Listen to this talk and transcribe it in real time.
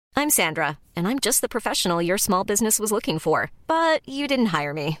I'm Sandra, and I'm just the professional your small business was looking for. But you didn't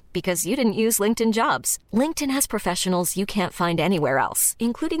hire me because you didn't use LinkedIn Jobs. LinkedIn has professionals you can't find anywhere else,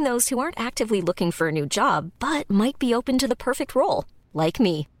 including those who aren't actively looking for a new job, but might be open to the perfect role, like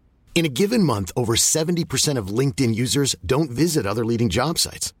me. In a given month, over 70% of LinkedIn users don't visit other leading job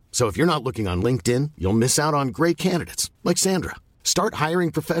sites. So if you're not looking on LinkedIn, you'll miss out on great candidates like Sandra. Start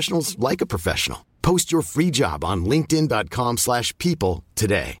hiring professionals like a professional. Post your free job on linkedin.com/people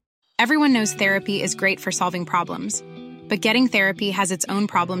today. Everyone knows therapy is great for solving problems, but getting therapy has its own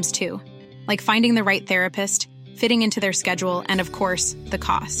problems too, like finding the right therapist, fitting into their schedule, and of course, the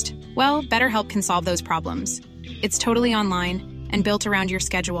cost. Well, BetterHelp can solve those problems. It's totally online and built around your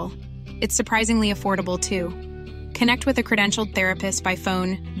schedule. It's surprisingly affordable too. Connect with a credentialed therapist by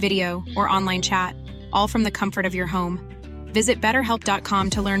phone, video, or online chat, all from the comfort of your home. Visit BetterHelp.com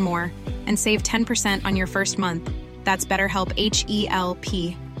to learn more and save 10% on your first month. That's BetterHelp,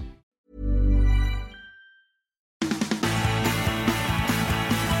 H-E-L-P.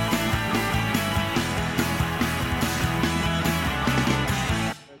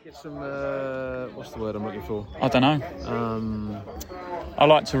 Get some, what's the word I'm looking for? I don't know. I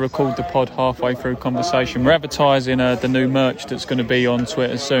like to record the pod halfway through conversation. We're advertising the new merch that's going to be on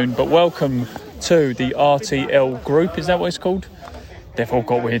Twitter soon. But welcome to the RTL Group. Is that what it's called? They've all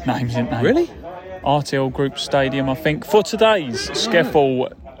got weird names, haven't they? Really? RTL Group Stadium, I think, for today's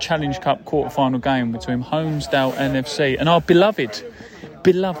SCEFL Challenge Cup quarter-final game between Holmesdale and FC and our beloved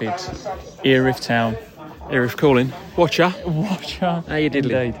Erith Town. Erith calling. Watcher. How you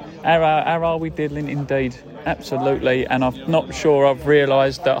diddling? Indeed. How are we diddling? Indeed. Absolutely. And I'm not sure I've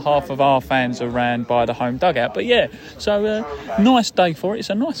realised that half of our fans are ran by the home dugout. But yeah, so nice day for it. It's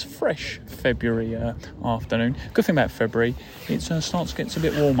a nice fresh February afternoon. Good thing about February, it starts to get a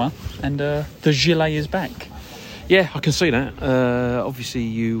bit warmer and the gilet is back. Yeah, I can see that. Obviously,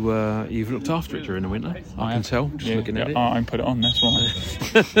 you've looked after it during the winter. I can tell, just looking at it. I ain't put it on, that's why.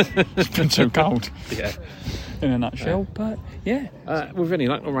 It's been too cold. Yeah. In a nutshell, but yeah. With any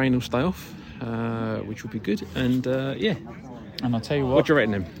luck, the rain will stay off, which will be good. And yeah. And I'll tell you what do you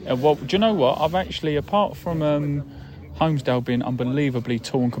reckon then? Well, do you know what? I've actually, apart from Holmesdale being unbelievably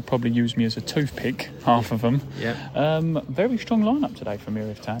tall and could probably use me as a toothpick, half of them. Yeah. Very strong lineup today from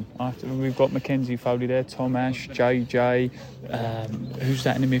Erith Town. We've got Mackenzie Foley there, Tom Ash, JJ. Who's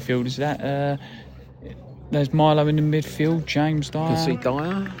that in the midfield? Is that? There's Milo in the midfield. James Dyer. I can see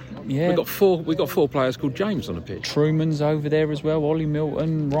Dyer. Yeah. We got four players called James on the pitch. Truman's over there as well. Ollie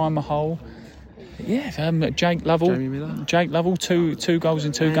Milton, Ryan Mahal. Yeah, Jake Lovell. Jamie Miller. Jake Lovell, two goals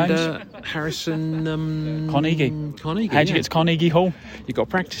in two games. Harrison... Carnegie. How'd you get to Carnegie Hall? You got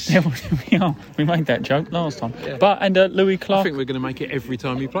practice. Yeah, we made that joke last time. Yeah. Louis Clark. I think we're going to make it every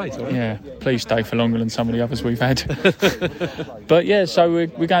time he plays. Right? Yeah, please stay for longer than some of the others we've had. But yeah, so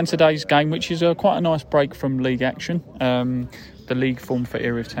we're going today's game, which is quite a nice break from league action. The league form for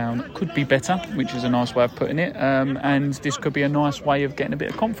Erith Town could be better, which is a nice way of putting it, and this could be a nice way of getting a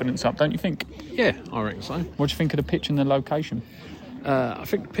bit of confidence up, don't you think? Yeah, I reckon so. What do you think of the pitch and the location? I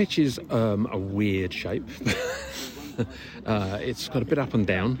think the pitch is a weird shape. It's got a bit up and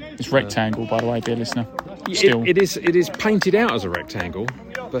down. It's rectangle, by the way, dear listener. Still. It is painted out as a rectangle,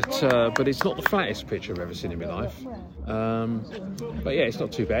 but it's not the flattest pitch I've ever seen in my life. But yeah, it's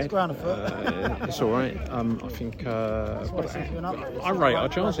not too bad. It's all right. I think I rate our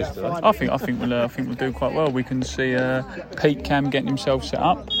chances today. I think we'll do quite well. We can see Pete Cam getting himself set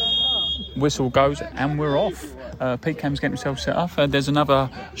up. Whistle goes and we're off. Pete Cam's getting himself set up. There's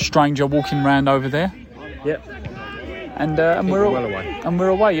another stranger walking round over there. Yep. And we're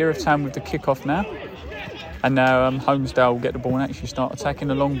away. Erith Town with the kick-off now. And now Holmesdale will get the ball and actually start attacking.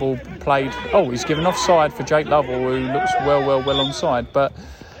 The long ball played. Oh, he's given offside for Jake Lovell, who looks well onside. But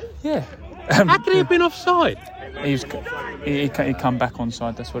yeah, how could he have been offside? He come back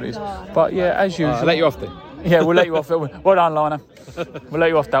onside. That's what it is. But yeah, as usual. I'll let you off then. Yeah, we'll let you off. Well done, Liner. We'll let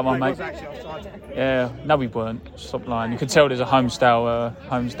you off that one, mate. Yeah, no, we weren't. Stop lying. You could tell there's a Holmesdale.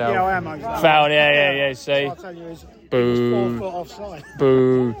 Yeah, I am Holmesdale. Foul. Yeah. See. I'll tell you, it's Boo. 4 foot offside.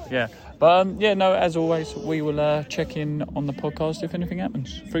 Boo. Yeah. But as always, we will check in on the podcast if anything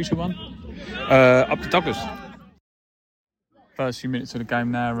happens. 3, 2, 1. Up to Douglas. First few minutes of the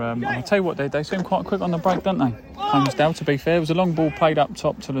game now. I'll tell you what, they seem quite quick on the break, don't they? Holmesdale, to be fair. It was a long ball played up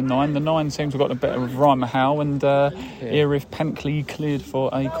top to the 9. The 9 seems to have got the better of Ryan Mahal, and Erith Pentley cleared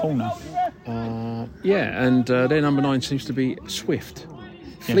for a corner. And their number 9 seems to be Swift.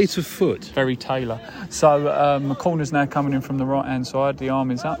 Fleet of foot. Very Taylor. So the corner's now coming in from the right-hand side. The arm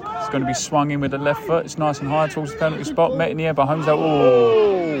is up. It's going to be swung in with the left foot. It's nice and high towards the penalty spot. Met in the air by Holmesdale.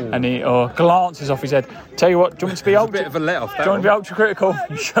 Oh! And he glances off his head. Tell you what, do you want me to be a bit of a let off. Do you want to be ultra critical?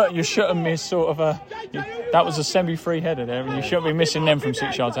 You shouldn't miss sort of that was a semi-free header there, and you shouldn't be missing them from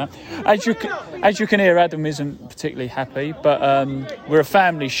 6 yards out. As you can hear, Adam isn't particularly happy, but we're a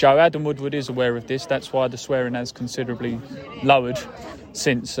family show. Adam Woodward is aware of this. That's why the swearing has considerably lowered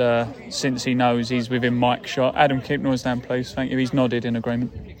since he knows he's within mic shot. Adam, keep noise down, please. Thank you. He's nodded in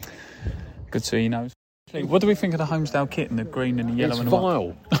agreement. Good to see he knows. What do we think of the Holmesdale kit in the green and the yellow and the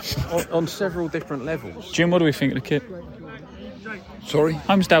white? It's vile on several different levels. Jim, what do we think of the kit? Sorry?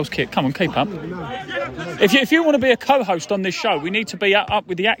 Holmesdale's kit. Come on, keep up. If you want to be a co-host on this show, we need to be up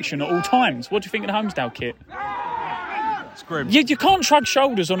with the action at all times. What do you think of the Holmesdale kit? It's grim. You can't shrug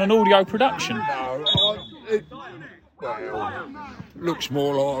shoulders on an audio production. Looks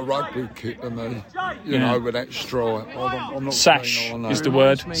more like a rugby kit than me, you know, with that stripe. I'm not sash is the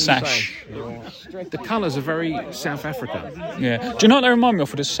word. Sash. The colours are very South African. Yeah. Do you know what they remind me of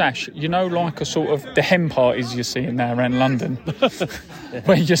with the sash? You know, like a sort of the hen parties you see now around London,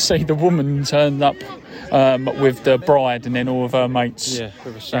 where you see the woman turned up with the bride and then all of her mates. Yeah,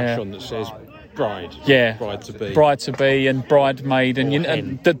 with a sash on that says bride. Yeah. Bride to be and bridemaid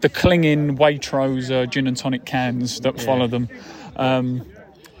and the clinging Waitrose gin and tonic cans that follow them.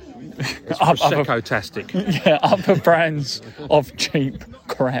 Prosecco-tastic. Other brands of cheap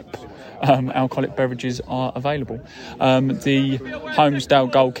crap alcoholic beverages are available. The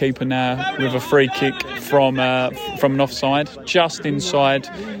Holmesdale goalkeeper now with a free kick from an offside, just inside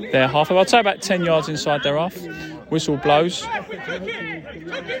their half. I'd say about 10 yards inside their half. Whistle blows.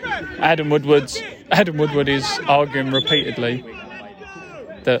 Adam Woodward is arguing repeatedly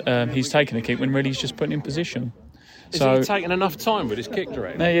that he's taking a kick when really he's just putting in position. Is he taking enough time with his kick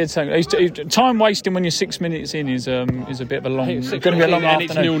director? No, time wasting when you're 6 minutes in is a bit of a long. It's going to be a long and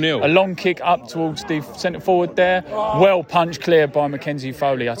afternoon. It's 0-0. A long kick up towards the centre forward there. Well punched clear by Mackenzie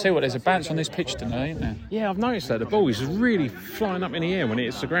Foley. I tell you what, there's a bounce on this pitch tonight, isn't there? Yeah, I've noticed that the ball is really flying up in the air when it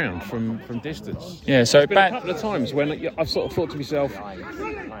hits the ground from distance. Yeah, so it's been a couple of times when I've sort of thought to myself,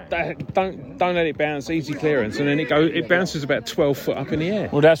 don't let it bounce, easy clearance, and then it bounces about 12 foot up in the air.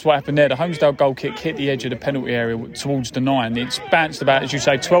 Well, that's what happened there. The Holmesdale goal kick hit the edge of the penalty area towards the 9. It's bounced about, as you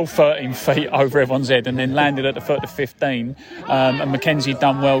say, 12-13 feet over everyone's head and then landed at the foot of 15. And Mackenzie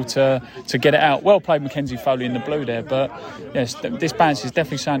done well to get it out. Well played, Mackenzie Foley in the blue there. But yes, this bounce is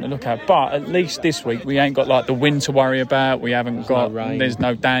definitely something to look at. But at least this week we ain't got like the wind to worry about. We haven't got no rain. There's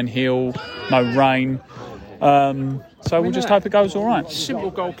no downhill, no rain. So we'll just hope it goes all right.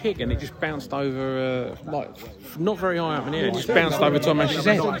 Simple goal kick, and it just bounced over, not very high up in the air. It just bounced over Tom Ash's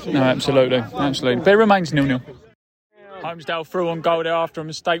head. No, absolutely. But it remains 0-0. Holmesdale through on goal there after a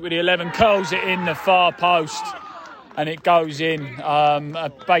mistake with the 11. Curls it in the far post, and it goes in.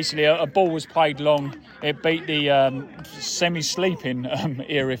 Basically, a ball was played long. It beat the semi-sleeping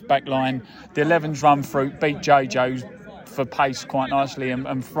Erith back line. The 11's run through, beat JJ's for pace quite nicely,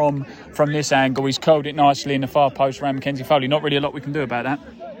 and from this angle he's curled it nicely in the far post around Mackenzie Foley. Not really a lot we can do about that.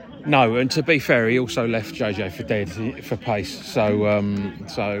 No, and to be fair, he also left JJ for dead for pace. So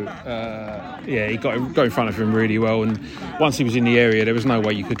he got in front of him really well, and once he was in the area there was no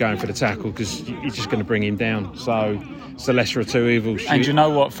way you could go in for the tackle because you're just going to bring him down. So it's the lesser of two evils. And you know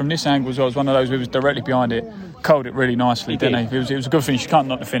what, from this angle as well, it was one of those who was directly behind it, curled it really nicely, didn't he? It was a good finish. You can't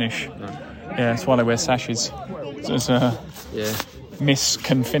knock the finish. No. Yeah, that's why they wear sashes. Miss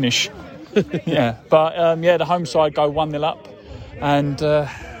can finish. Yeah, but the home side go 1-0 up, and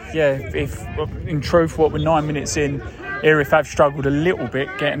if in truth, what we're 9 minutes in, Erith have struggled a little bit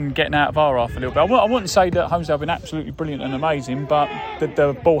getting out of our half a little bit. I wouldn't say that Holmesdale have been absolutely brilliant and amazing, but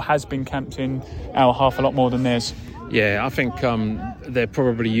the ball has been camped in our half a lot more than theirs. Yeah, I think they're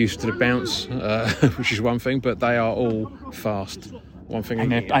probably used to the bounce, which is one thing, but they are all fast. One thing,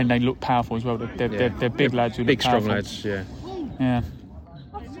 and they look powerful as well. They're big lads who big, look powerful. strong lads. Yeah.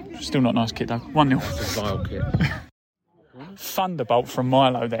 Still not a nice kit though. 1-0. It's a vile kit. Thunderbolt from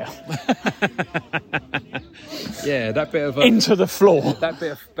Milo there. Yeah, that bit of into the floor. That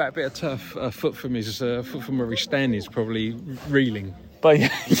bit of tough foot from where he's standing is probably reeling. But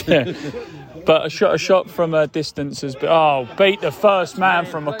but a shot from a distance has been beat the first man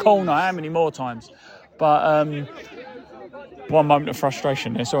from a corner. How many more times? But one moment of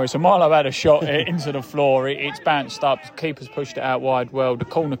frustration there. Sorry. So Milo had a shot into the floor. It's bounced up. The keeper's pushed it out wide. Well, the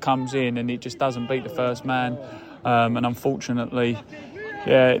corner comes in and it just doesn't beat the first man. And unfortunately,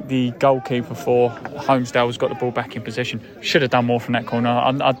 the goalkeeper for Holmesdale has got the ball back in possession. Should have done more from that corner.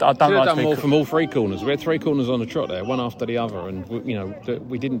 I don't Should have done more from all three corners. We had three corners on the trot there, one after the other, and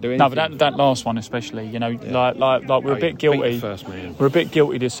we didn't do anything. No, but that last one especially, like we're a bit guilty. First man. We're a bit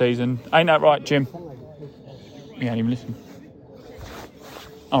guilty this season. Ain't that right, Jim? He ain't even listening.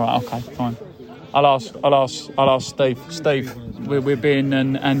 All right, okay, fine. I'll ask Steve. Steve, we're being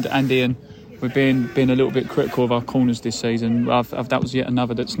and Ian. We're being a little bit critical of our corners this season. That was yet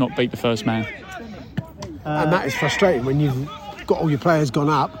another that's not beat the first man. And that is frustrating when you've got all your players gone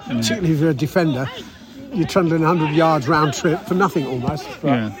up, particularly if you're a defender. You're trundling 100 yards round trip for nothing almost.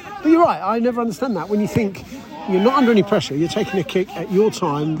 But you're right, I never understand that. When you think you're not under any pressure, you're taking a kick at your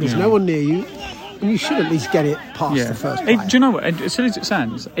time, there's no one near you, and you should at least get it past the first player. Do you know what, as silly as it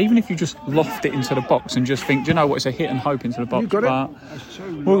sounds, even if you just loft it into the box and just think, do you know what, it's a hit and hope into the box. You got it.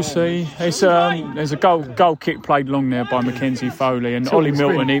 We'll see. It's there's a goal kick played long there by Mackenzie Foley, and Ollie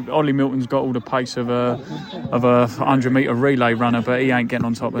Milton's got all the pace of a 100-metre relay runner, but he ain't getting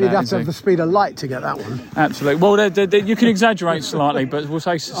on top of that. He'd have to have the speed of light to get that one. Absolutely. Well, you can exaggerate slightly, but we'll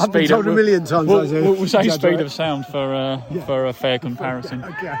say speed. I've been told a million times. We'll say speed of sound for a fair comparison.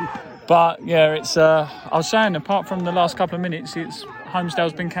 Okay. But yeah, it's. I was saying, apart from the last couple of minutes, it's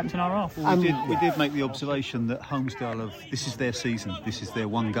Holmesdale's been captain our half. Well, we did make the observation that Holmesdale this is their season, this is their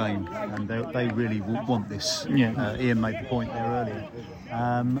one game, and they really want this. Yeah. Ian made the point there earlier.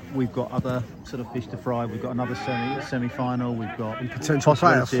 We've got other sort of fish to fry. We've got another semi-final. We've got potential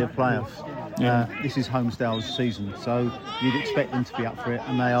possibility of playoffs. This is Holmesdale's season, so you'd expect them to be up for it,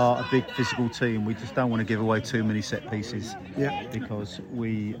 and they are a big physical team. We just don't want to give away too many set pieces, because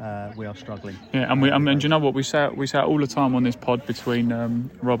we are struggling. Yeah, and do you know what we say all the time on this pod between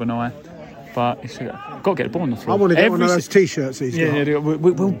Rob and I. But it's got to get the ball on the floor. I want to get one of those T-shirts he's got. Yeah,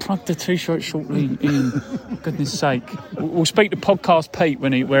 we'll plug the T-shirt shortly in. Goodness sake. We'll speak to Podcast Pete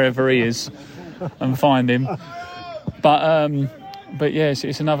wherever he is and find him. But yes,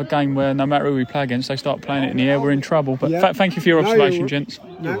 it's another game where no matter who we play against, they start playing it in the air, we're in trouble. But thank you for your observation, gents.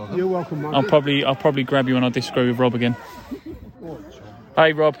 No, you're welcome, Mike. I'll probably grab you when I disagree with Rob again.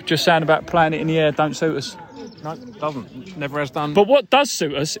 Hey Rob, just saying about playing it in the air don't suit us. No, doesn't. Never has done. But what does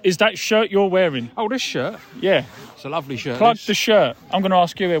suit us is that shirt you're wearing. Oh, this shirt? Yeah. It's a lovely shirt. Plug the shirt. I'm going to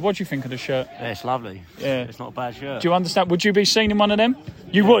ask you here, what do you think of the shirt? Yeah, it's lovely. Yeah. It's not a bad shirt. Do you understand? Would you be seen in one of them?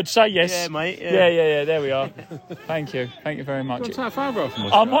 You would, say yes. Yeah, mate. Yeah, there we are. Thank you very much. Do you want to take a photograph of my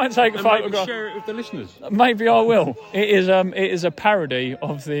shirt? I might take a photograph. Maybe share it with the listeners. Maybe I will. It is a parody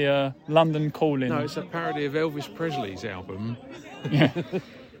of the London Calling. No, it's a parody of Elvis Presley's album. Yeah.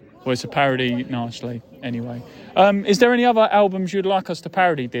 Well, it's a parody nicely, anyway. Is there any other albums you'd like us to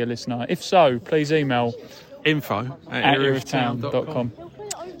parody, dear listener? If so, please email info@erithtown.com.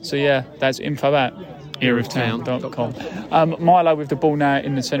 So yeah, that's info@erithtown.com. Milo with the ball now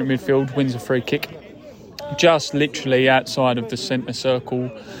in the centre midfield wins a free kick, just literally outside of the centre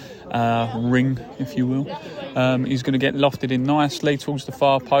circle ring, if you will. He's going to get lofted in nicely towards the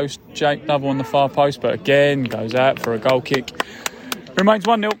far post. Jake Double on the far post, but again goes out for a goal kick. Remains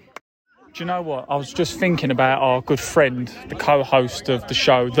 1-0. Do you know what? I was just thinking about our good friend, the co-host of the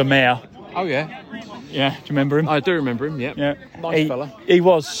show, the Mayor. Oh, yeah. Yeah, do you remember him? I do remember him, yeah. Nice fella. He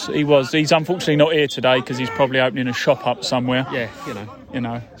was. He's unfortunately not here today because he's probably opening a shop up somewhere. Yeah, You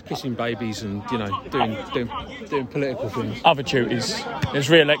know. Kissing babies and, doing political things. Other duties. There's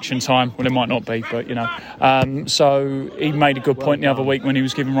re-election time. Well, it might not be, but, So he made a good point the other week when he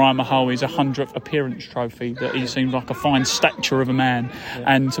was giving Ryan Mahal his 100th appearance trophy, that he seemed like a fine stature of a man. Yeah.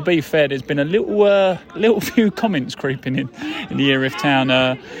 And to be fair, there's been a little few comments creeping in the Erith Town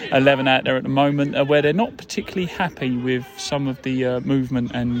 11 out there at the moment where they're not particularly happy with some of the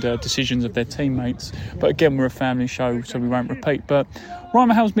movement and decisions of their teammates. But again, we're a family show, so we won't repeat. But Ryan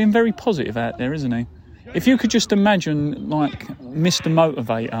Mahal's been very positive out there, isn't he? If you could just imagine, like, Mr.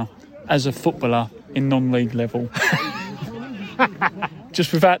 Motivator as a footballer in non-league level.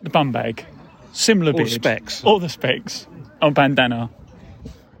 Just without the bum bag. Similar beard. Specs. Or the specs. Or bandana.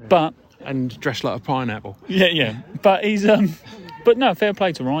 But... And dressed like a pineapple. Yeah. But he's... But no, fair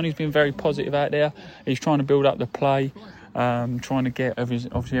play to Ryan. He's been very positive out there. He's trying to build up the play. Trying to get obviously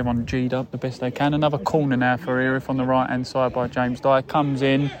everyone G'd up the best they can. Another corner now for Erith on the right hand side by James Dyer. Comes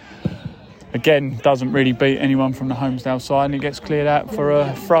in again, doesn't really beat anyone from the Holmesdale side, and it gets cleared out for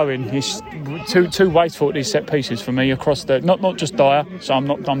a throw in. He's too wasteful at these set pieces for me across the not just Dyer, so I'm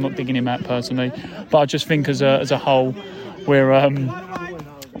not digging him out personally, but I just think as a whole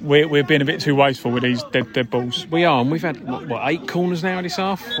we're being a bit too wasteful with these dead balls. We are, and we've had, 8 corners now in this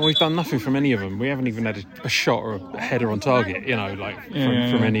half? And we've done nothing from any of them. We haven't even had a shot or a header on target,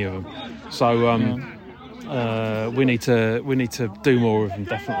 from any of them. So, we need to do more with him,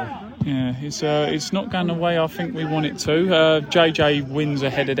 definitely. Yeah, it's not going the way I think we want it to. JJ wins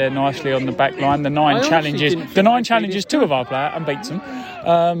ahead of there nicely on the back line. The nine challenges, two of our players and beats them.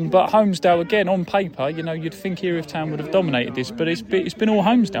 But Holmesdale, again, on paper, you'd think Erith Town would have dominated this, but it's been all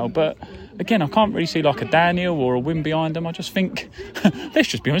Holmesdale. But again, I can't really see like a Daniel or a win behind them. I just think, let's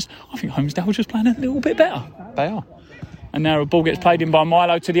just be honest, I think Holmesdale are just playing a little bit better. They are. And now a ball gets played in by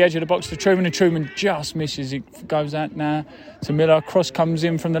Milo to the edge of the box to Truman, and Truman just misses. It goes out now to Miller. Cross comes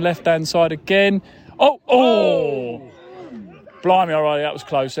in from the left-hand side again. Oh! Blimey, all right, that was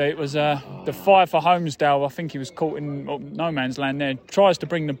close. It was the 5 for Holmesdale. I think he was caught in no man's land there. Tries to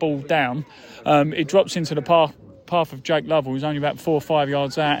bring the ball down. It drops into the path of Jake Lovell, who's only about 4 or 5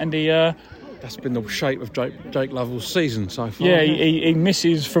 yards out, and he... That's been the shape of Jake Lovell's season so far. Yeah, he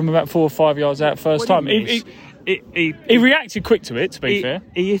misses from about 4 or 5 yards out first time. He reacted quick to it, to be fair.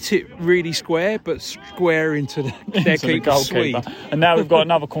 He hit it really square, but square into the goalkeeper. And now we've got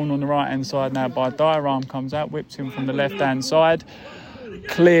another corner on the right-hand side now by Dyer. Arm comes out, whips him from the left-hand side.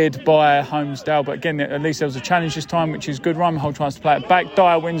 Cleared by Holmesdale, but again, at least there was a challenge this time, which is good. Rymanhole tries to play it back.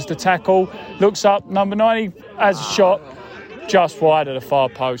 Dyer wins the tackle. Looks up, number 90 has a shot. Just wide of the far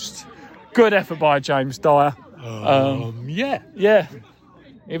post. Good effort by James Dyer. Yeah.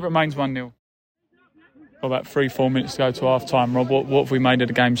 It remains 1-0. About 3-4 minutes to go to half time. Rob, what have we made of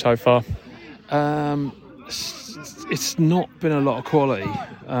the game so far? It's not been a lot of quality.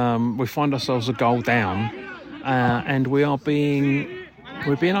 We find ourselves a goal down, and we're being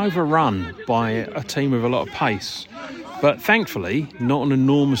overrun by a team with a lot of pace. But thankfully, not an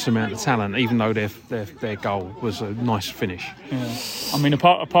enormous amount of talent, even though their goal was a nice finish. Yeah. I mean,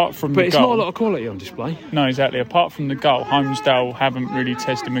 apart from the goal... But it's not a lot of quality on display. No, exactly. Apart from the goal, Holmesdale haven't really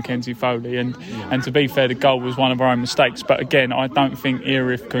tested Mackenzie Foley. And to be fair, the goal was one of our own mistakes. But again, I don't think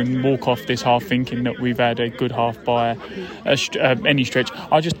Erith can walk off this half thinking that we've had a good half by any stretch.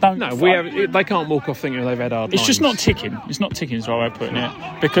 I just don't... No, they can't walk off thinking they've had hard It's lines. Just not ticking. It's not ticking is the right way of putting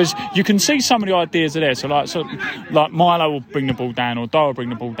it. Because you can see some of the ideas are there. So like Milo will bring the ball down, or Dyer will bring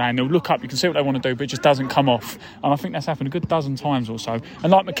the ball down. They'll look up, you can see what they want to do, but it just doesn't come off. And I think that's happened a good dozen times or so.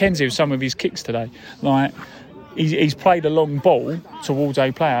 And like Mackenzie with some of his kicks today, like he's played a long ball towards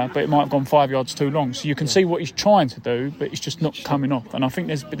a player, but it might have gone 5 yards too long. So you can see what he's trying to do, but it's just not coming off. And I think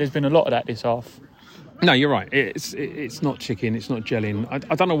there's been a lot of that this half. No, you're right. It's not chicken. It's not gelling.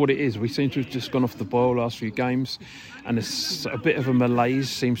 I don't know what it is. We seem to have just gone off the boil last few games, and it's a bit of a malaise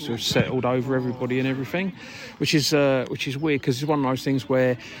seems to have settled over everybody and everything, which is weird because it's one of those things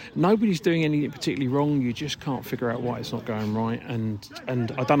where nobody's doing anything particularly wrong. You just can't figure out why it's not going right, and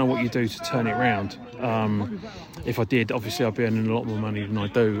I don't know what you do to turn it round. If I did, obviously I'd be earning a lot more money than I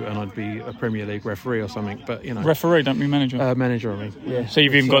do, and I'd be a Premier League referee or something. But referee, don't mean manager. Manager, I mean. Yeah. So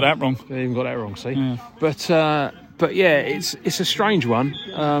you've even got that wrong. You even got that wrong. See. Yeah. But yeah, it's a strange one.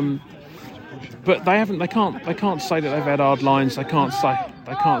 But they can't say that they've had hard lines. They can't say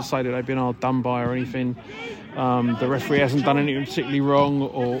that they've been hard done by or anything. The referee hasn't done anything particularly wrong,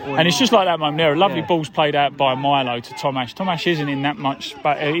 and it's just like that moment there. A lovely ball's played out by Milo to Tomash. Tomash isn't in that much,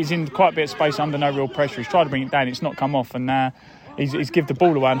 but he's in quite a bit of space under no real pressure. He's tried to bring it down, it's not come off, and he's give the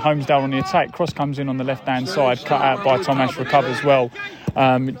ball away. And Holmesdale on the attack. Cross comes in on the left-hand side, cut out by Tomash, recovers well.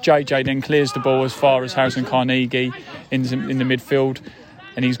 JJ then clears the ball as far as Harrison Carnegie in the midfield.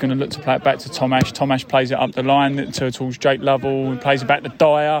 And he's going to look to play it back to Tomash. Tomash plays it up the line towards Jake Lovell. He plays it back to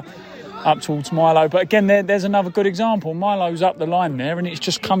Dyer, up towards Milo. But again, there's another good example. Milo's up the line there, and it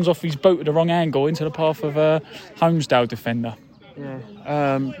just comes off his boot at the wrong angle into the path of a Holmesdale defender. Yeah.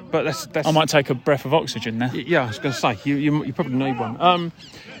 But that's... I might take a breath of oxygen there. Yeah, I was going to say, you probably need one.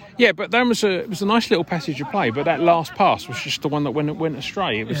 Yeah, but that was a nice little passage of play. But that last pass was just the one that went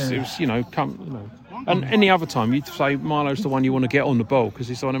astray. It was And any other time, you'd say Milo's the one you want to get on the ball because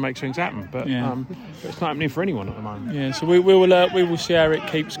he's the one who makes things happen. But it's not happening for anyone at the moment. Yeah, so we will see how it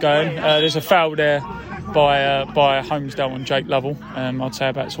keeps going. There's a foul there by Holmesdale on Jake Lovell. I'd say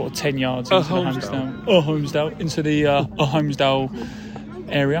about sort of 10 yards into Holmesdale into the Holmesdale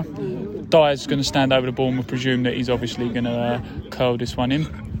area. Dyer's going to stand over the ball, and we'll presume that he's obviously going to curl this one in.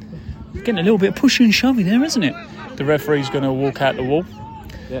 Getting a little bit of pushy and shovey there, isn't it? The referee's going to walk out the wall.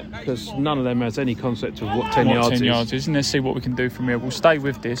 Yeah, because none of them has any concept of what 10 yards is. And let's see what we can do from here. We'll stay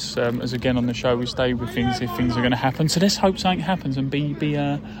with this, as again on the show we stay with things if things are going to happen. So let's hope something happens and be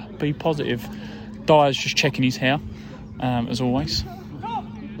positive. Dyer's just checking his hair, as always.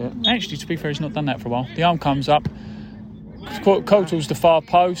 Yeah. Actually, to be fair, he's not done that for a while. The arm comes up. Coulter's the far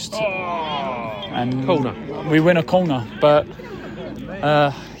post. And corner. We win a corner, but...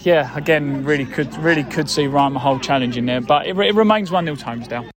 again, really could see Ryan Mahal challenging there, but it remains 1-0 to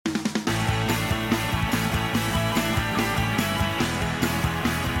Holmesdale.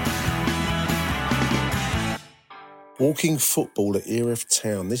 Walking football at Erith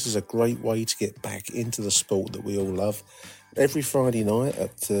Town. This is a great way to get back into the sport that we all love. Every Friday night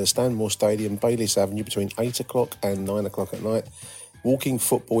at Stanmore Stadium, Bayliss Avenue, between 8 o'clock and 9 o'clock at night. Walking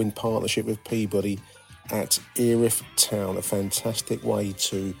football in partnership with Peabody at Erith Town. A fantastic way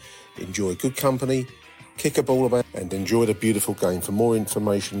to enjoy good company, kick a ball about and enjoy the beautiful game. For more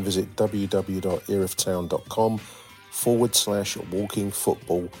information, visit www.erithtown.com/walking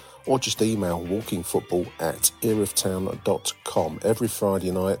football or just email walkingfootball@erithtown.com. Every Friday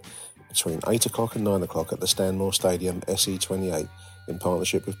night between 8 o'clock and 9 o'clock at the Stanmore Stadium, SE28, in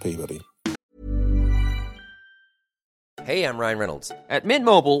partnership with Peabody. Hey, I'm Ryan Reynolds. At Mint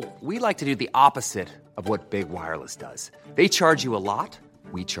Mobile, we like to do the opposite of what Big Wireless does. They charge you a lot,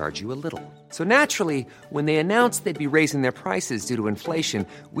 we charge you a little. So naturally, when they announced they'd be raising their prices due to inflation,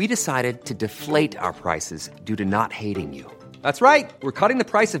 we decided to deflate our prices due to not hating you. That's right. We're cutting the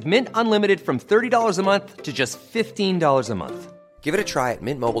price of Mint Unlimited from $30 a month to just $15 a month. Give it a try at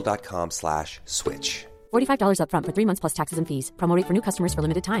mintmobile.com/switch. $45 up front for 3 months plus taxes and fees. Promo rate for new customers for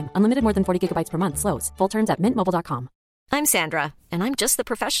limited time. Unlimited more than 40 gigabytes per month. Slows full terms at mintmobile.com. I'm Sandra, and I'm just the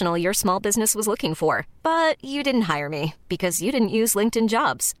professional your small business was looking for. But you didn't hire me because you didn't use LinkedIn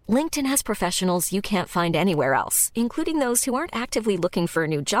Jobs. LinkedIn has professionals you can't find anywhere else, including those who aren't actively looking for a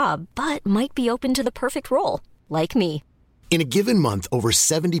new job, but might be open to the perfect role, like me. In a given month, over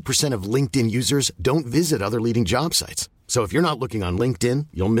 70% of LinkedIn users don't visit other leading job sites. So if you're not looking on LinkedIn,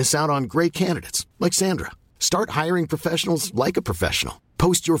 you'll miss out on great candidates like Sandra. Start hiring professionals like a professional.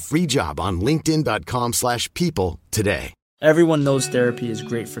 Post your free job on linkedin.com/people today. Everyone knows therapy is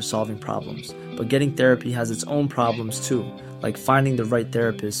great for solving problems, but getting therapy has its own problems too, like finding the right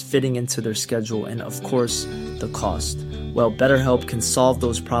therapist, fitting into their schedule, and of course, the cost. Well, BetterHelp can solve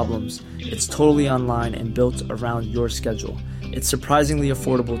those problems. It's totally online and built around your schedule. It's surprisingly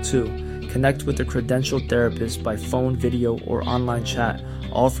affordable too. Connect with a credentialed therapist by phone, video, or online chat,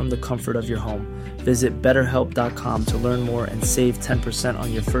 all from the comfort of your home. Visit BetterHelp.com to learn more and save 10%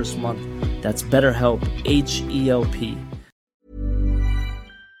 on your first month. That's BetterHelp, H-E-L-P.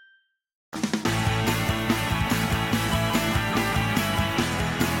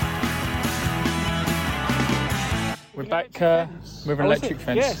 We're back with an electric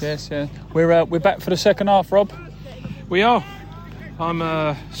fence. Yes. We're back for the second half, Rob. We are. I'm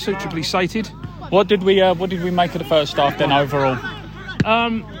suitably sated. What did we make of the first half then overall?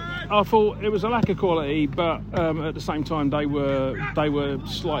 I thought it was a lack of quality, but at the same time they were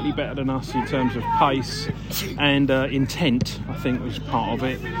slightly better than us in terms of pace and intent. I think was part of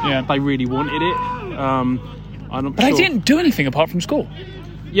it. Yeah, they really wanted it. They didn't do anything apart from score.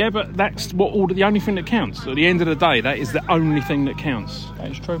 Yeah, but that's the only thing that counts. At the end of the day, that is the only thing that counts.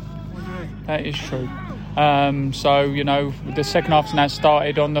 That is true. That is true. So, the second half's now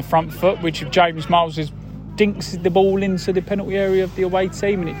started on the front foot, which James Miles dinks the ball into the penalty area of the away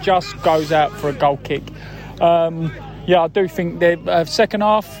team and it just goes out for a goal kick. I do think the second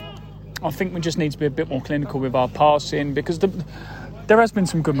half, I think we just need to be a bit more clinical with our passing because there has been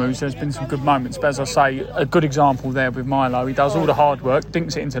some good moves, there's been some good moments, but as I say, a good example there with Milo. He does all the hard work,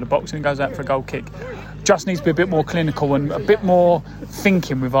 dinks it into the box and it goes out for a goal kick. Just needs to be a bit more clinical and a bit more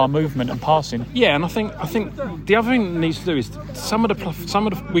thinking with our movement and passing. Yeah, and I think the other thing that needs to do is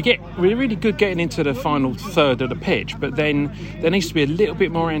we're really good getting into the final third of the pitch, but then there needs to be a little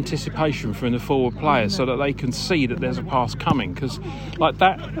bit more anticipation from the forward players so that they can see that there's a pass coming. Because like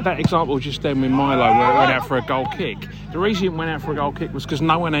that example just then with Milo where it went out for a goal kick. The reason it went out for a goal kick was because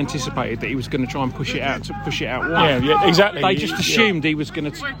no one anticipated that he was going to try and push it out wide. Yeah, exactly. They just assumed he was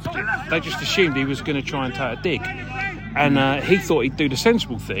going to try and take a dig, and he thought he'd do the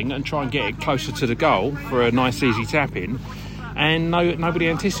sensible thing and try and get it closer to the goal for a nice easy tap in, and nobody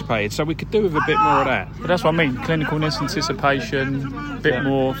anticipated, so we could do with a bit more of that. But that's what I mean, clinicalness, anticipation, a bit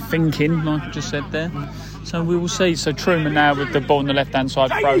more thinking, like I just said there. So we will see. So Truman now with the ball on the left hand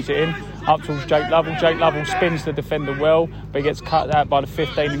side throws it in up towards Jake Lovell. Jake Lovell spins the defender well, but he gets cut out by the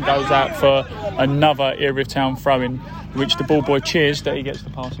 15 and goes out for another Erith Town throw-in, which the ball boy cheers that he gets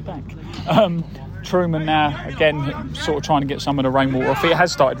to pass it back. Truman now, again, sort of trying to get some of the rainwater off. It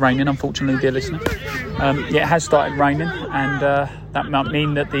has started raining, unfortunately, dear listener. It has started raining, and that might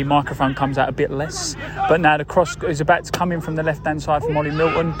mean that the microphone comes out a bit less. But now the cross is about to come in from the left-hand side from Ollie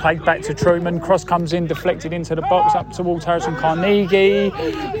Milton, played back to Truman. Cross comes in, deflected into the box, up towards Harrison Carnegie.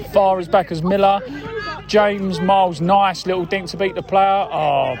 Far as back as Miller. James Miles, nice little dink to beat the player.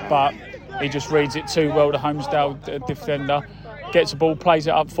 But he just reads it too well, the Holmesdale defender. Gets the ball, plays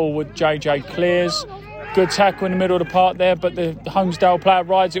it up forward, JJ clears. Good tackle in the middle of the park there, but the Holmesdale player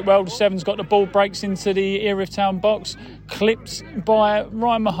rides it well. The Seven's got the ball, breaks into the Erith Town box, clipped by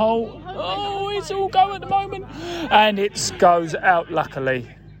Ryan Mahal. it's all go at the moment. And it goes out, luckily.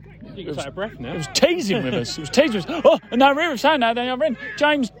 You can take a breath now. It was teasing with us. Oh, and now Erith Town now, they're in.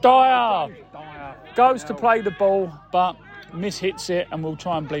 James Dyer goes to play the ball, but mishits it, and we'll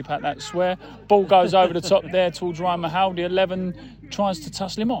try and bleep out that swear. Ball goes over the top there towards Ryan Mahal. The 11 tries to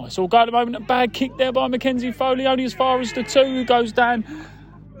tussle him off. It's all go at the moment. A bad kick there by Mackenzie Foley, only as far as the 2 who goes down.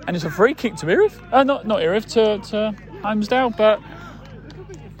 And it's a free kick to Erith. Not Erith, to Holmesdale, but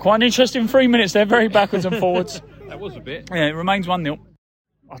quite an interesting 3 minutes there, very backwards and forwards. That was a bit. Yeah, it remains 1-0.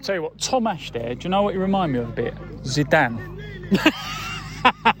 I'll tell you what, Tom Ash there, do you know what he remind me of a bit? Zidane.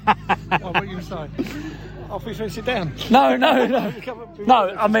 What are you going to say? I thought you were going to sit down. No.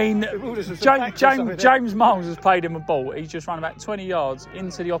 No, I mean, James Miles has played him a ball. He's just run about 20 yards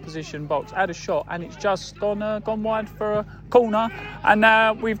into the opposition box, had a shot, and it's just gone wide for a corner. And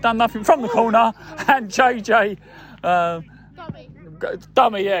now we've done nothing from the corner. And JJ...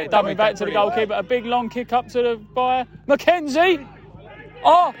 Dummy back to the goalkeeper. A big long kick up to the buyer. Mackenzie!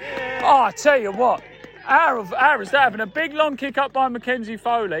 I tell you what. Hour is that having a big long kick up by Mackenzie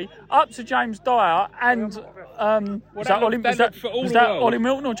Foley up to James Dyer and was that Ollie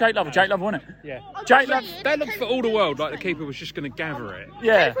Milton or Jake Lovell? Jake Lovell, wasn't it? Yeah. That looked for all the world like the keeper was just going to gather it.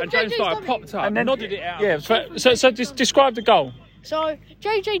 Yeah. And James Dyer popped up and then nodded it out. Yeah. So describe the goal. So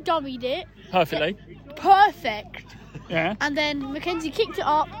JJ dummied it perfectly. Perfect. Yeah. And then Mackenzie kicked it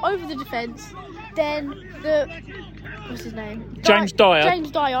up over the defence. Then what's his name? James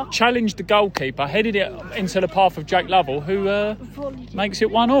Dyer challenged the goalkeeper, headed it into the path of Jake Lovell, who makes it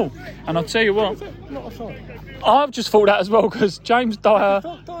 1-1. And I'll tell you what, not offside. I've just thought that as well, because James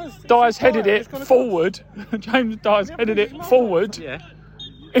Dyer's headed it forward. James Dyer's headed it forward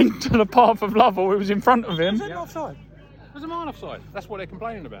into the path of Lovell, who was in front of him. Is it offside? It was a man offside. That's what they're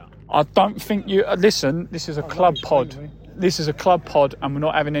complaining about. I don't think you... listen, this is a club pod. This is a club pod, and we're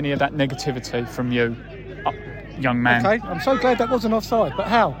not having any of that negativity from you, young man. Okay, I'm so glad that wasn't offside, but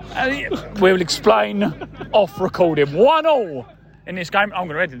how? We'll explain off recording. 1-1 in this game. I'm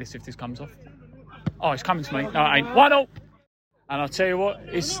going to edit this if this comes off. Oh, it's coming to me. No, it ain't. 1-0. And I'll tell you what,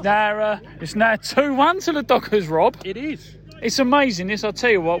 it's now 2-1 to the Dockers, Rob. It is. It's amazing, this. I'll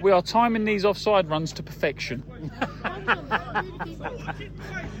tell you what, we are timing these offside runs to perfection.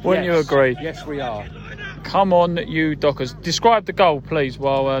 Wouldn't you agree? Yes, we are. Come on, you Dockers. Describe the goal, please,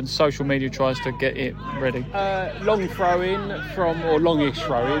 while social media tries to get it ready. Long longish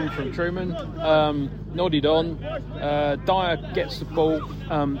throw in from Truman. Nodded on. Dyer gets the ball.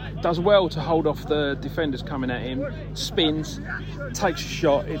 Does well to hold off the defenders coming at him. Spins. Takes a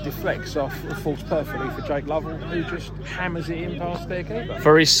shot. It deflects off. It falls perfectly for Jake Lovell, who just hammers it in past their keeper.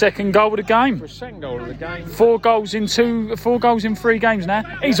 For his second goal of the game. For his second goal of the game. 4 goals in 3 games now.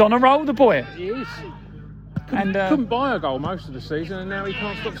 He's on a roll, the boy. He is. Couldn't buy a goal most of the season, and now he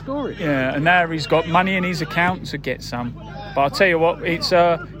can't stop scoring. Yeah, and now he's got money in his account to get some. But I'll tell you what, it's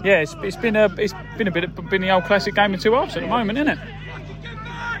been the old classic game of 2 halves at the moment, isn't it?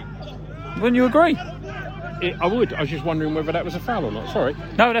 Wouldn't you agree? I would. I was just wondering whether that was a foul or not. Sorry.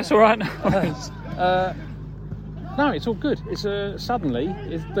 No, that's all right. No, it's all good. It's suddenly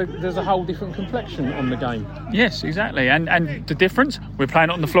there's a whole different complexion on the game. Yes, exactly. And the difference, we're playing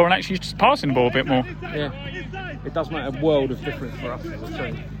it on the floor and actually just passing the ball a bit more. Yeah, it does make a world of difference for us as a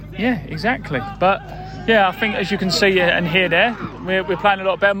team. Yeah, exactly. But yeah, I think as you can see and hear there, we're playing a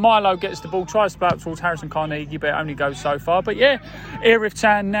lot better. Milo gets the ball, tries to play up towards Harrison Carnegie, but it only goes so far. But yeah, Erith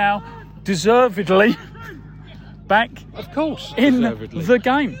Town now deservedly back, of course, in the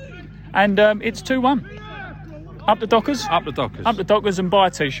game, and it's 2-1. Up the Dockers. Up the Dockers. Up the Dockers and buy a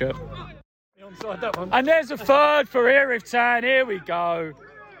T-shirt. And there's a third for Erith Town. Here we go.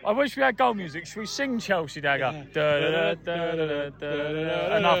 I wish we had goal music. Should we sing Chelsea Dagger?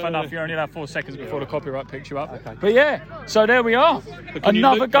 Enough. You're only allowed 4 seconds before the copyright picks you up. Okay. But yeah, so there we are.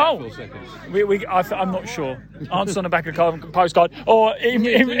 Another goal. 4 seconds? I'm not sure. Answer on the back of the postcard or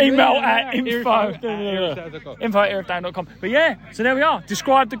email at info@erithtown.com. But yeah, so there we are.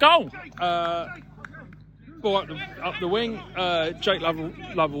 Describe the goal. Ball up the wing. Jake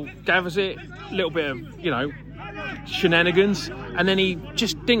Lovell gathers it. A little bit of shenanigans, and then he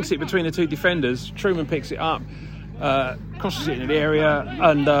just dinks it between the 2 defenders. Truman picks it up, crosses it into the area,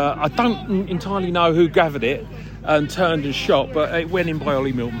 and I don't entirely know who gathered it and turned and shot, but it went in by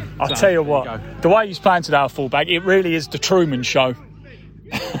Ollie Milton. I'll tell you what, the way he's playing today at fullback, it really is the Truman show.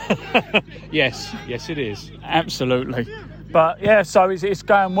 Yes, it is. Absolutely. But yeah, so it's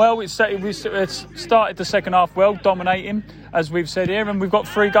going well. It's started the second half well, dominating, as we've said here, and we've got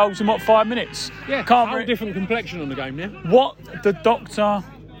 3 goals in 5 minutes. Yeah, a whole different complexion on the game now. What the doctor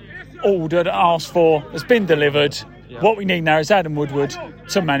ordered, asked for, has been delivered. Yeah. What we need now is Adam Woodward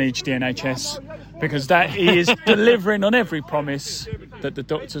to manage the NHS. because he is delivering on every promise that the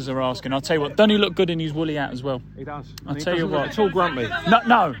doctors are asking. I'll tell you what, don't he look good in his woolly hat as well? He does. I'll tell you what, it's all grumpy.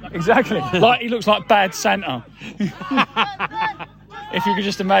 No, exactly. Like he looks like bad Santa. If you could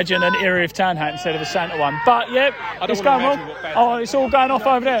just imagine an Erith Town hat instead of a Santa one. But yeah, it's going well. Oh, it's all going off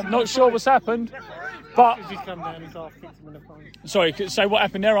over there. Not sure what's happened. But sorry, say what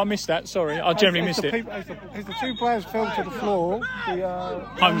happened there? I missed that. Sorry, I generally missed it. As the two players fell to the floor, the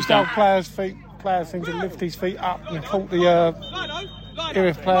Holmesdale players seemed to lift his feet up and caught the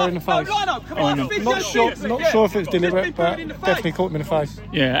Erith player in the face. Not sure if it's deliberate, but definitely caught him in the face.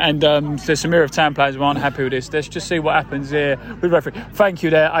 Yeah, and there's some Erith Town players who aren't happy with this. Let's just see what happens here with the referee. Thank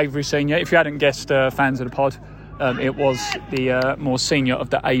you there, Avery Senior. If you hadn't guessed, fans of the pod, it was the more senior of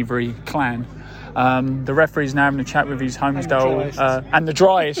the Avery clan. The referee's now having a chat with his Holmesdale and the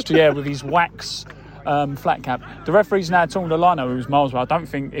driest, with his wax flat cap. The referee's now talking to Lino, who's miles away. I don't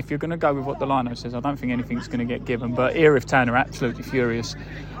think, if you're going to go with what the Lino says, I don't think anything's going to get given. But Erith Town are absolutely furious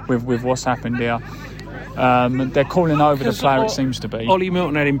with what's happened here. They're calling over the player, it seems to be. Ollie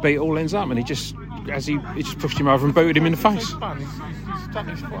Milton had him beat all ends up, and he just pushed him over and booted him in the face. He stuck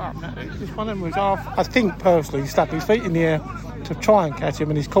his foot up. This one of them was half. I think personally, he stuck his feet in the air to try and catch him,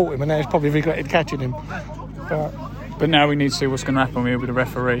 and he's caught him, and now he's probably regretted catching him. But now we need to see what's going to happen here with the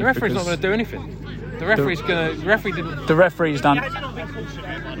referee. The referee's not going to do anything. The referee's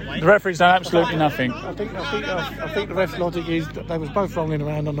done absolutely nothing. I think the ref's logic is that they was both rolling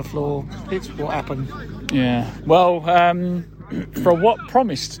around on the floor. It's what happened. Yeah. Well, for what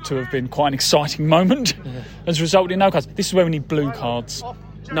promised to have been quite an exciting moment, has resulted in no cards. This is where we need blue cards.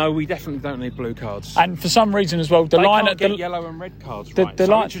 No, we definitely don't need blue cards. And for some reason as well, they can't get yellow and red cards right.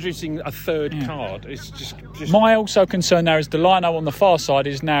 So introducing a third card, it's just... My also concern now is the lino on the far side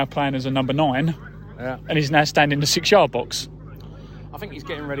is now playing as a number 9, and he's now standing in the 6-yard box. I think he's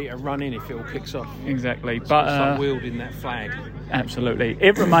getting ready to run in if it all kicks off. Exactly. But start wielding that flag. Absolutely.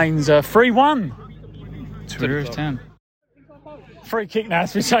 It remains 3-1 to Erith Town. Free kick now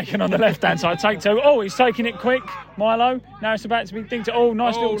has been taken on the left-hand side. Take 2. Oh, he's taking it quick, Milo. Now it's about to be dinked. Oh,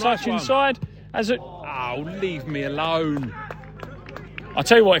 nice little touch inside. Leave me alone. I'll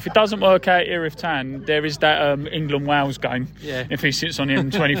tell you what, if it doesn't work out here with Tan, there is that England-Wales game. Yeah. If he sits on the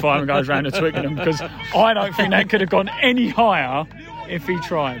M25 and goes round to Twickenham, because I don't think that could have gone any higher if he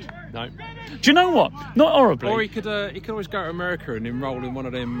tried. No. Do you know what? Not horribly. Or he could always go to America and enrol in one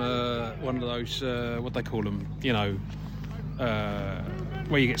of them, one of those, what they call them,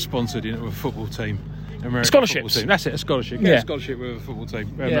 where you get sponsored with a football team. Scholarships. Team. That's it, a scholarship. Get a scholarship with a football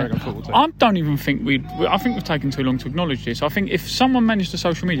team, American football team. I don't even think I think we've taken too long to acknowledge this. I think if someone managed the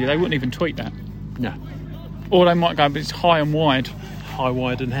social media, they wouldn't even tweet that. No. Or they might go, but it's high and wide. High,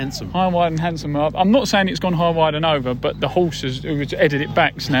 wide and handsome. High, wide and handsome. I'm not saying it's gone high, wide and over, but the horses who edited it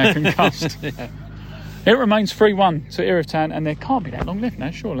back's now concussed. Yeah. It remains 3-1 to Erith Town, and there can't be that long left now,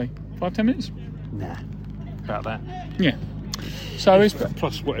 surely. 5-10 minutes? Nah. About that. Yeah. So it's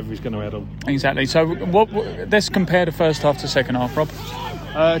plus whatever he's going to add on. Exactly. So let's compare the first half to second half, Rob.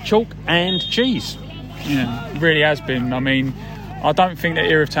 Chalk and cheese. Yeah, it really has been. I mean, I don't think that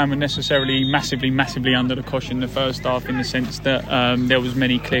Erith Town were necessarily massively under the cosh in the first half, in the sense that there was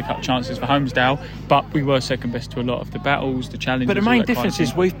many clear-cut chances for Holmesdale, but we were second best to a lot of the battles, the challenges. But the main difference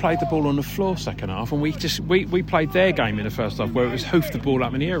is we've played the ball on the floor second half, and we played their game in the first half where it was hoof the ball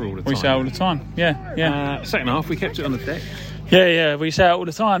up in the air all the time. We say all the time, yeah. Second half we kept it on the deck. Yeah, we say it all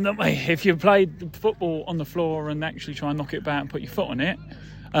the time, don't we? If you played football on the floor and actually try and knock it back and put your foot on it,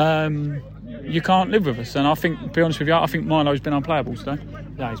 you can't live with us. And I think, to be honest with you, I think Milo's been unplayable today.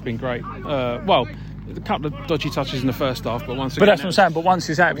 No, he's been great. Well, a couple of dodgy touches in the first half, but once again... But that's what I'm saying, but once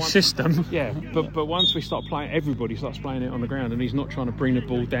he's out of his system... Yeah, but once we start playing, everybody starts playing it on the ground, and he's not trying to bring the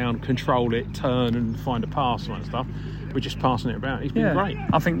ball down, control it, turn and find a pass and stuff. We're just passing it about. He's been great.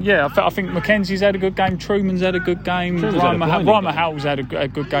 I think Mackenzie's had a good game. Truman's had a good game. Ryan Howell's had a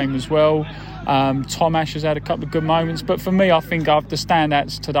good game as well. Tom Ash has had a couple of good moments. But for me, I think the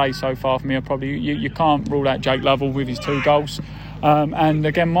standouts today so far for me are probably... You can't rule out Jake Lovell with his 2 goals. And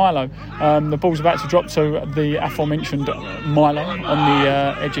again, Milo. The ball's about to drop to the aforementioned Milo on the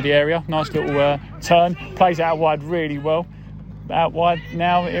edge of the area. Nice little turn. Plays out wide really well. Out wide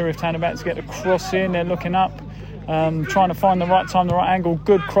now. Erith Town about to get the cross in. They're looking up. Trying to find the right time, the right angle.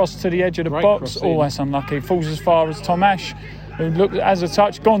 Good cross to the edge of the box. That's unlucky. Falls as far as Tom Ash, who looked as a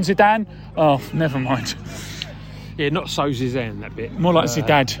touch. Gone Zidane. Oh, never mind. Yeah, not so Zidane, that bit. More like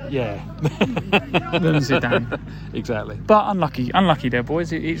Zidane. Yeah. Than Zidane. Exactly. But unlucky there,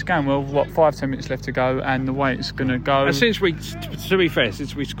 boys. It's going well. 5-10 minutes left to go, and the way it's going to go. And to be fair,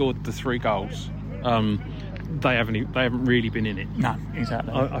 since we scored the 3 goals, they haven't really been in it. No,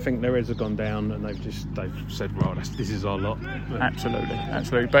 exactly. I think their heads have gone down, and they've said, well, this is our lot.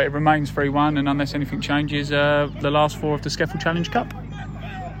 Absolutely. But it remains 3-1, and unless anything changes, the last 4 of the SCEFL Challenge Cup.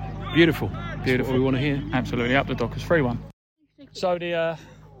 Beautiful. What we want to hear. Absolutely, up the Dockers, 3-1. So the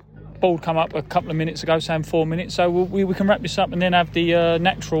board come up a couple of minutes ago, saying 4 minutes. So we can wrap this up and then have the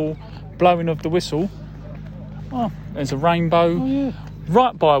natural blowing of the whistle. Oh, there's a rainbow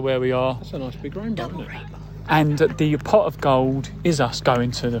right by where we are. That's a nice big rainbow, isn't it? And the pot of gold is us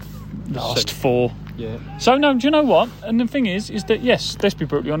going to the last 4. Yeah. So, no, do you know what? And the thing is that, yes, let's be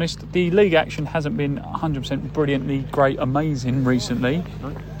brutally honest, the league action hasn't been 100% brilliantly great, amazing recently.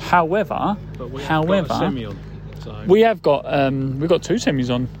 No. However, got a semi on, so. we have got we've got 2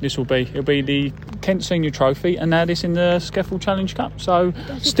 semis on. It'll be the Kent Senior Trophy, and now this in the SCEFL Challenge Cup. So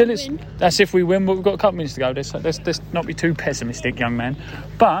that's if we win, but we've got a couple of minutes to go. Let's not be too pessimistic, young man.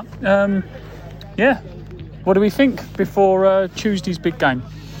 But what do we think before Tuesday's big game?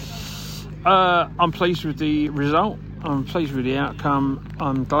 I'm pleased with the result. I'm pleased with the outcome.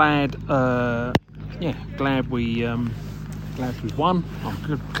 I'm glad we've won.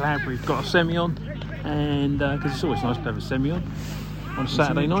 I'm glad we've got a semi on, and because it's always nice to have a semi on a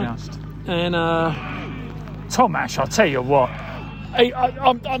Saturday night. And Tom Ash, I'll tell you what,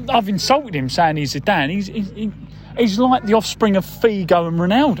 I've insulted him saying he's Zidane. He's like the offspring of Figo and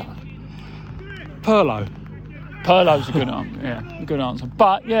Ronaldo. Pirlo's a good answer. Yeah, a good answer.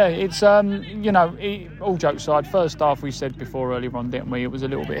 But yeah, it's all jokes aside. First half, we said before earlier on, didn't we? It was a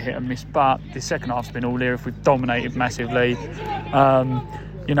little bit hit and miss. But the second half's been all there. If we've dominated massively,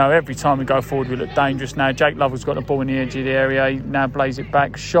 every time we go forward, we look dangerous. Now Jake Lovell's got the ball in the edge of the area. He now blaze it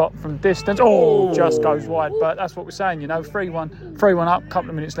back, shot from distance. Just goes wide. But that's what we're saying. 3-1 up. Couple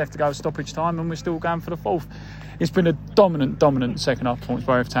of minutes left to go, stoppage time, and we're still going for the 4th. It's been a dominant second half performance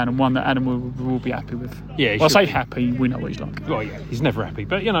by Erith Town, and one that Adam will be happy with. Yeah, I say happy. We know what he's like. Well, yeah, he's never happy,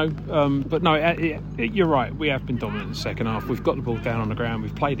 but you're right. We have been dominant in the second half. We've got the ball down on the ground.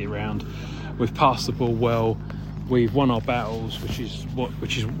 We've played it around. We've passed the ball well. We've won our battles, which we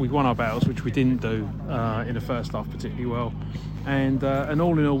didn't do in the first half particularly well. And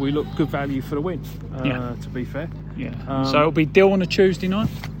all in all, we look good value for the win. To be fair. Yeah. So it'll be Dill on a Tuesday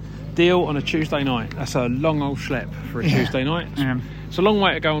night. Deal on a Tuesday night. That's a long old schlep for a Tuesday night. It's a long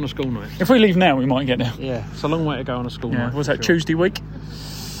way to go on a school night. If we leave now, we might get there. Yeah, it's a long way to go on a school night. Was that Tuesday week?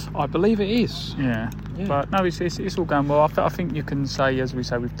 I believe it is. Yeah. But no, it's all going well. I think you can say, as we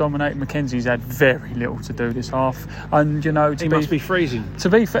say, we've dominated. Mackenzie's had very little to do this half, and he must be freezing. To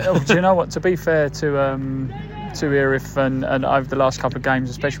be fair, do you know what? To be fair to Erith and over the last couple of games,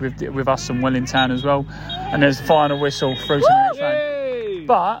 especially with us and Wellington as well, and there's the final whistle through to the next round.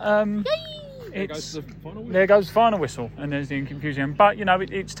 But there goes the final whistle, and there's the confusion. But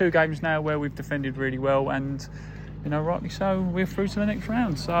it's 2 games now where we've defended really well, and rightly so, we're through to the next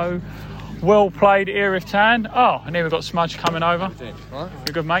round. So well played, Erith Town. Oh, and here we've got Smudge coming over.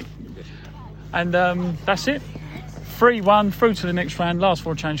 You're good, mate. And that's it. 3-1 through to the next round. Last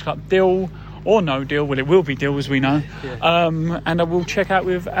 4 Challenge Cup. Deal or no deal? Well, it will be deal, as we know. And I will check out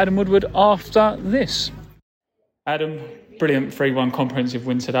with Adam Woodward after this. Adam, brilliant 3-1 comprehensive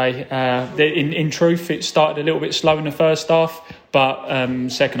win today. In truth, it started a little bit slow in the first half, but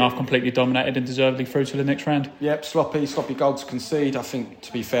second half completely dominated and deservedly through to the next round. Yep, sloppy goal to concede. I think,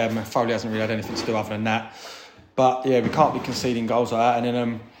 to be fair, Foley hasn't really had anything to do other than that. But yeah, we can't be conceding goals like that. And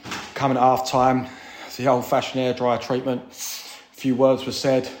then coming at half time, the old-fashioned air dryer treatment. A few words were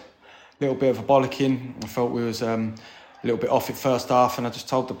said, a little bit of a bollocking. I felt we was a little bit off it first half, and I just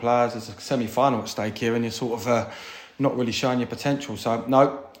told the players there's a semi-final at stake here, and you're sort of not really showing your potential. So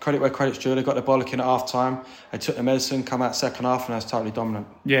no, credit where credit's due. They got the bollocking at half time. They took the medicine, come out second half, and I was totally dominant.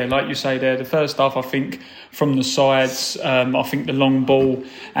 Yeah, like you say there, the first half, I think from the sides, I think the long ball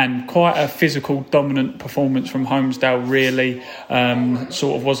and quite a physical, dominant performance from Holmesdale really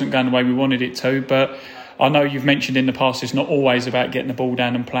sort of wasn't going the way we wanted it to. But I know you've mentioned in the past it's not always about getting the ball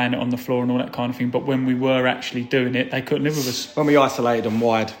down and playing it on the floor and all that kind of thing, but when we were actually doing it, they couldn't live with us. When we isolated them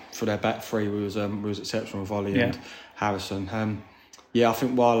wide for their back three, we was exceptional with Volley and Harrison. I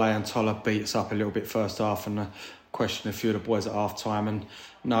think Wale and Toller beat us up a little bit first half, and questioned a few of the boys at half time. And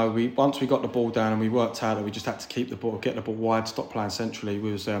no, once we got the ball down and we worked out that we just had to keep the ball, get the ball wide, stop playing centrally,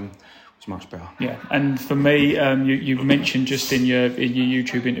 was much better. Yeah, and for me, you mentioned just in your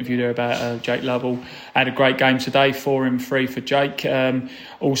YouTube interview there about Jake Lovell. Had a great game today, 4 in 3 for Jake.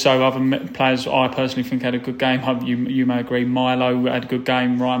 Also, other players I personally think had a good game. You may agree. Milo had a good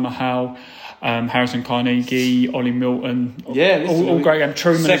game. Ryan Mahal. Harrison Carnegie, Ollie Milton, all great games.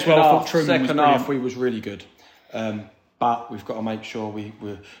 Truman as well. Second half we was really good, but we've got to make sure we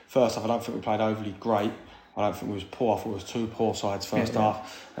first half. I don't think we played overly great, I don't think we was poor. I thought it was 2 poor sides first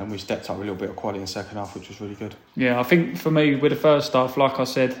half, and we stepped up with a little bit of quality in the second half, which was really good. Yeah, I think for me, with the first half, like I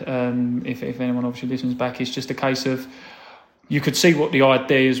said, if anyone obviously listens back, it's just a case of you could see what the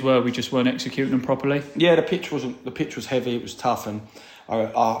ideas were. We just weren't executing them properly. Yeah, the pitch was heavy. It was tough, and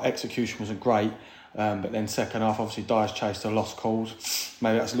our execution wasn't great. But then second half, obviously, Dyer's chased a lost calls.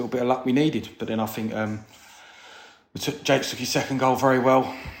 Maybe that's a little bit of luck we needed. But then I think Jake took his second goal very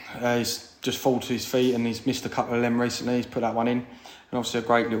well. He's just fallen to his feet, and he's missed a couple of them recently. He's put that one in. And obviously a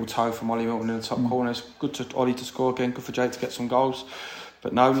great little toe from Ollie Milton in the top corner. It's good to Ollie to score again. Good for Jake to get some goals.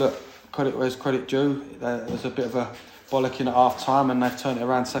 But no, look, credit where's credit due. There's a bit of a bollocking at half time, and they've turned it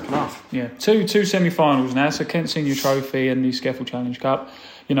around second half. Yeah, two semi-finals now. So Kent Senior Trophy and the SCEFL Challenge Cup.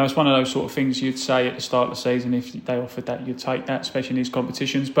 You know, it's one of those sort of things you'd say at the start of the season. If they offered that, you'd take that, especially in these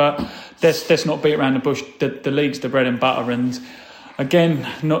competitions. But let's not beat around the bush. The league's the bread and butter, and again,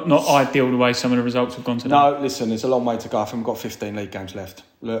 not ideal the way some of the results have gone today. No, listen, there's a long way to go. I think we've got 15 league games left.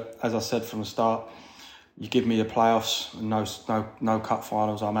 Look, as I said from the start, you give me the playoffs, no cup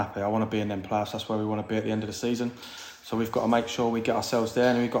finals, I'm happy. I want to be in them playoffs. That's where we want to be at the end of the season. So we've got to make sure we get ourselves there,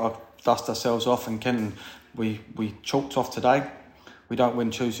 and we've got to dust ourselves off. And Kenton, we chalked off today. We don't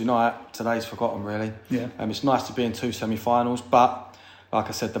win Tuesday night. Today's forgotten, really. Yeah. It's nice to be in 2 semi-finals, but like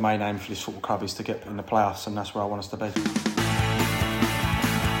I said, the main aim for this football club is to get in the playoffs, and that's where I want us to be.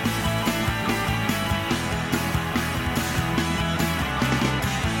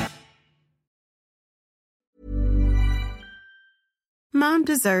 Mom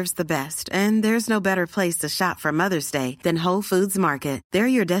deserves the best, and there's no better place to shop for Mother's Day than Whole Foods Market. They're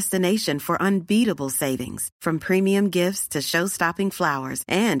your destination for unbeatable savings, from premium gifts to show-stopping flowers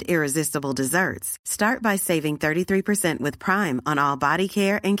and irresistible desserts. Start by saving 33% with Prime on all body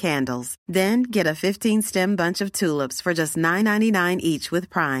care and candles. Then get a 15-stem bunch of tulips for just $9.99 each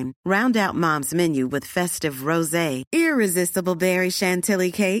with Prime. Round out Mom's menu with festive rosé, irresistible berry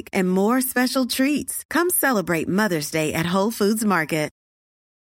chantilly cake, and more special treats. Come celebrate Mother's Day at Whole Foods Market.